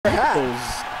those.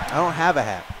 I don't have a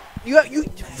hat. You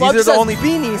These are the only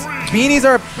beanies.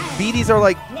 Beanies are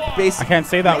like I basic. can't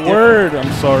say that word.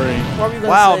 I'm sorry. What were you gonna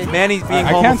Wow, say? Manny's being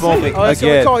I can't say homophobic it. Oh, he's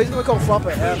again. gonna call Flop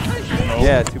a F.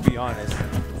 Yeah, to be honest.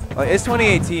 Like, it's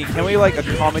 2018. Can we like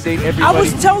accommodate everybody? I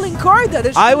was telling Card that.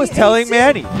 It's I was telling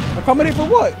 2018. Manny. Accommodate for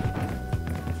what?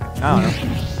 I don't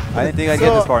know. I didn't think I'd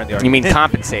get this far in the You argument. mean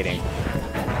compensating?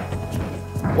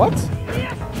 What?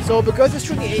 So because it's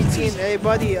 2018,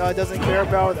 everybody doesn't care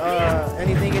about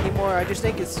anything anymore. I just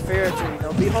think it's fair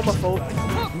to be homophobic.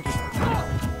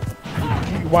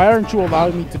 Why aren't you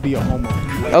allowing me to be a homo?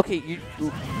 Okay, you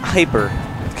hyper.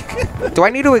 Do I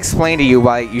need to explain to you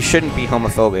why you shouldn't be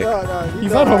homophobic? No,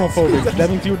 He's not homophobic. That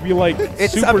means he would be like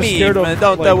It's super a meme, scared of. man.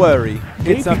 Don't like, worry.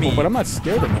 gay It's a people, meme. but I'm not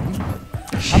scared of them.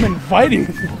 I'm inviting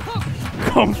them.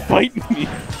 Come fight me.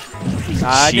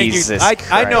 Jesus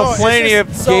I know Christ. plenty No, of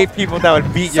it's gay just- people that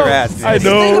would beat your ass. Dude. I The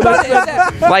thing know. about it is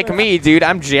that, Like me, dude,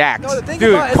 I'm jacked. no, the thing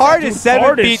Dude, about it is Card that- is 7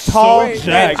 Card feet is so tall.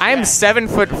 jacked. I am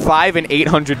 7'5" and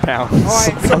 800 pounds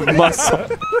Alright, of muscle.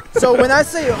 So when I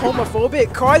say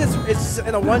homophobic, Card is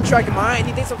in a one-track mind.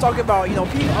 He thinks I'm talking about people.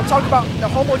 I'm talking about the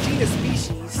homogeneous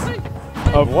species.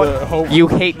 Of the You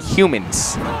hate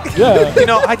humans. Yeah. You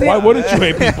know, I think Why wouldn't you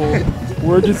hate people?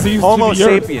 We're diseased Homo to the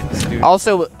earth. sapiens, dude.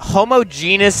 Also,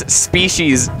 homogeneous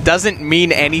species doesn't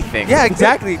mean anything. Yeah,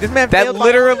 exactly. This man That failed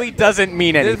literally doesn't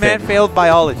mean This man anything. failed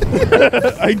biology.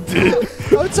 I did.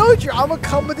 I told you I'm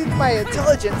accommodating my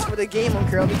intelligence for the game I'm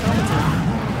currently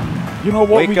commentating. You know what?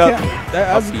 Wake we up, can't.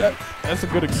 That's a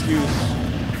good excuse.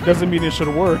 Doesn't mean it should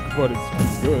work, but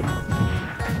it's good.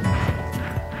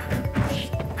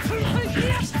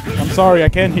 I'm sorry, I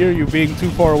can't hear you being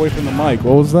too far away from the mic.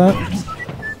 What was that?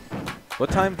 What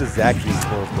time does Zach use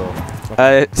clothes,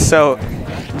 though? So,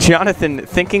 Jonathan,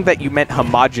 thinking that you meant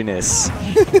homogenous,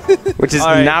 which is All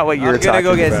right, not what you were talking I'm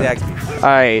gonna go get about. Zach's piece. All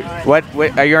right, what?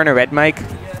 Are you on a red mic?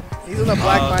 He's on a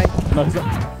black mic. No,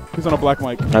 he's on a black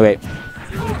mic. Oh wait.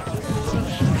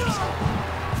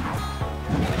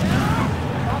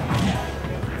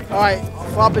 All right,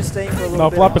 Flop is staying for a little No,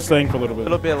 bit. Flop is staying for a little A bit.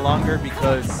 little bit longer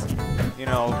because, you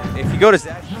know, if you go to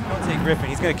Zach, you don't take Griffin,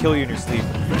 he's gonna kill you in your sleep.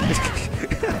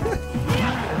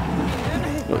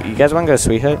 You guys want to go to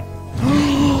Sweet Hut?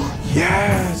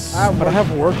 Yes. I But I have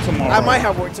work tomorrow. I might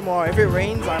have work tomorrow. If it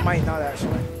rains, I might not actually.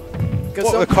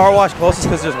 What, the car wash closes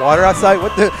because there's water outside?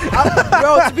 What the?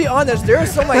 Bro, to be honest, there are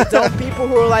some like dumb people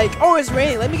who are like, "Oh, it's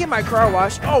raining. Let me get my car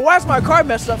washed. Oh, why is my car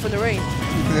messed up from the rain?"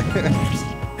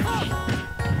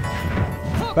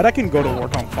 But I can go to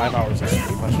work on 5 hours of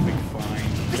sleep. I should be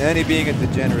fine. Danny being a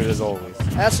degenerate as always.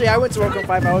 Actually, I went to work on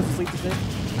 5 hours of sleep today,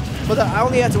 but I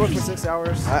only had to work for 6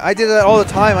 hours. I did that all the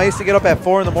time. I used to get up at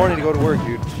 4 in the morning to go to work,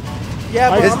 dude. Yeah,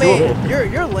 but It's I mean,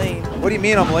 doable. you're lame. What do you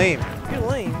mean I'm lame? You're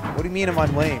lame. What do you mean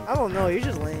I'm lame? I don't know. You're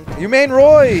just lame. You mean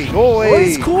Roy? Go away.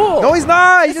 Roy's cool. No, he's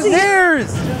not. He just See?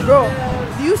 hairs. Bro,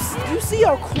 do you see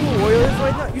how cool Roy is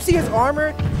right now? You see his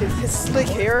armor, his slick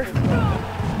hair.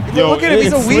 Look at him.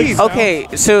 He's a weave. Okay,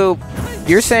 so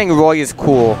you're saying Roy is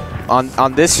cool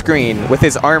on this screen with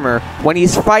his armor when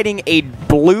he's fighting a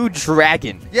blue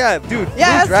dragon. Yeah, dude. Yeah, blue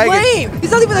that's dragon. lame.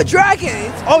 He's not even a dragon.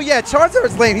 It's Oh yeah,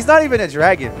 Charizard's lame. He's not even a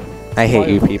dragon. I hate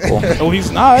you people. Oh,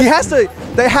 he's not. He has to.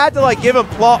 They had to like give him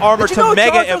plot armor But you to know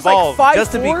mega Charizard's like evolve 5'4"?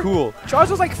 just to be cool.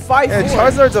 Charizard's like 5'4". Yeah,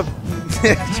 Charizard's a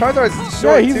Charizard's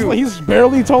Yeah, short too. he's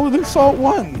barely taller than Salt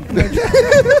 1.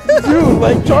 Dude,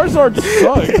 like, Charizard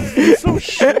sucks. He's so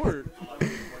short.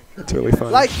 Totally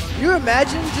fun. Like, you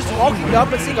imagine just walking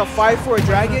up and seeing a 5'4"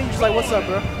 dragon? You're just like, what's up,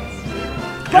 bro?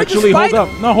 Actually, just hold fight up.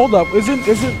 No, hold up. Isn't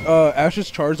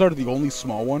Ash's Charizard the only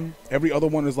small one? Every other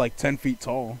one is like 10 feet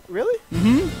tall. Really?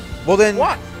 Well then,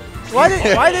 What? Why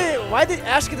did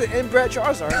Ash get an inbred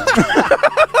Charizard?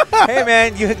 hey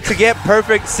man, to get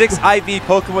perfect 6 IV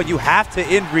Pokemon, you have to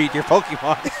inbreed your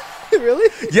Pokemon. Really?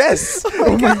 Yes,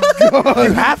 Oh my god.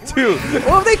 you have to.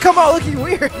 What if they come out looking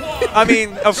weird? I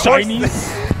mean, of Shinies?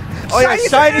 course. Oh yeah,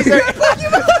 shinies are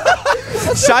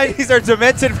shinies are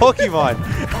demented Pokemon.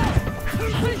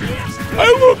 I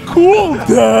look cool,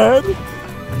 Dad.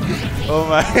 Oh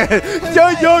my!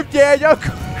 yo, Dad, yo.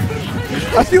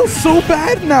 I feel so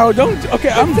bad now. Don't. Okay,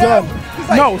 I'm done.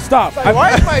 like- No, stop. Like,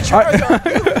 why is my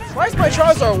Charizard? Why is my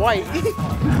Charizard white?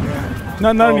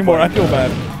 Not anymore. I feel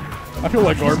bad. I feel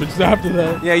like garbage after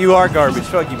that. Yeah, you are garbage.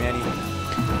 Fuck you, Manny.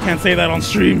 Can't say that on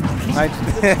stream.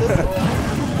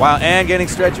 Wow, and getting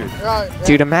stretchered.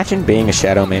 Dude, imagine being a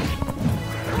Shadow Man.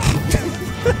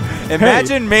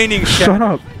 Imagine maining Shut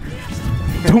up.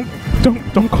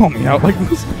 Don't call me out like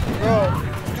this. Bro,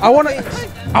 I wanna.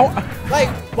 like,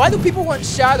 why do people want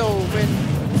Shadow when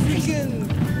freaking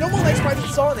no one likes fighting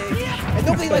Sonic and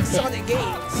nobody likes Sonic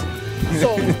games?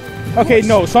 So Okay,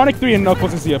 no, Sonic 3 and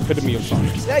Knuckles is the epitome of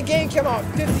Sonic. That game came out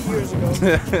 50 years ago.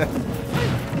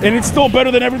 And it's still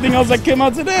better than everything else that came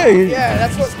out today. Yeah,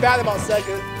 that's what's bad about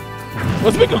Sega.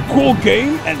 Let's make a cool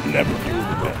game and never do it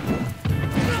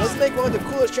again. Let's make one of the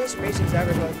coolest transformations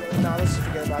ever, but nah, let's just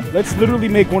forget about it. Let's literally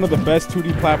make one of the best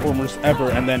 2D platformers ever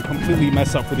and then completely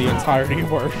mess up for the entirety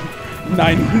of our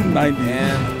 90s.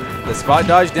 And the spot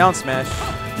dodge down smash.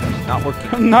 Not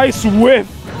working. Nice whiff.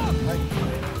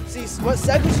 See, what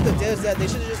Sega should have did is that they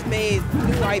should have just made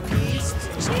new IPs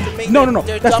to make No.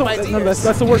 their That's dumb the, ideas. no,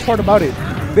 that's the worst part about it.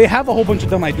 They have a whole bunch of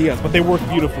dumb ideas, but they work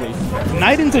beautifully.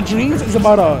 Night into Dreams is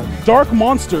about a dark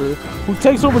monster who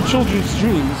takes over children's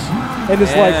dreams, and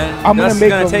it's like, I'm gonna make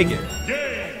them take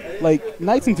it. Like,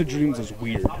 Nights into Dreams is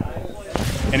weird,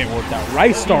 and it worked out.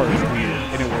 Rice Star is weird,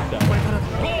 and it worked out.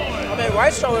 I mean,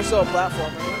 Rice Star was still a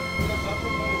platformer.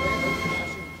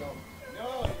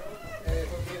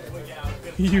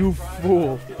 You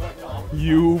fool.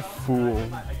 You fool.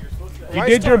 You Rice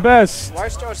did Star- your best.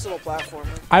 Rice Star is still a platformer.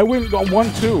 I went on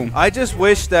 1-2. I just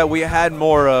wish that we had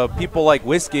more people like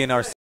Whiskey in our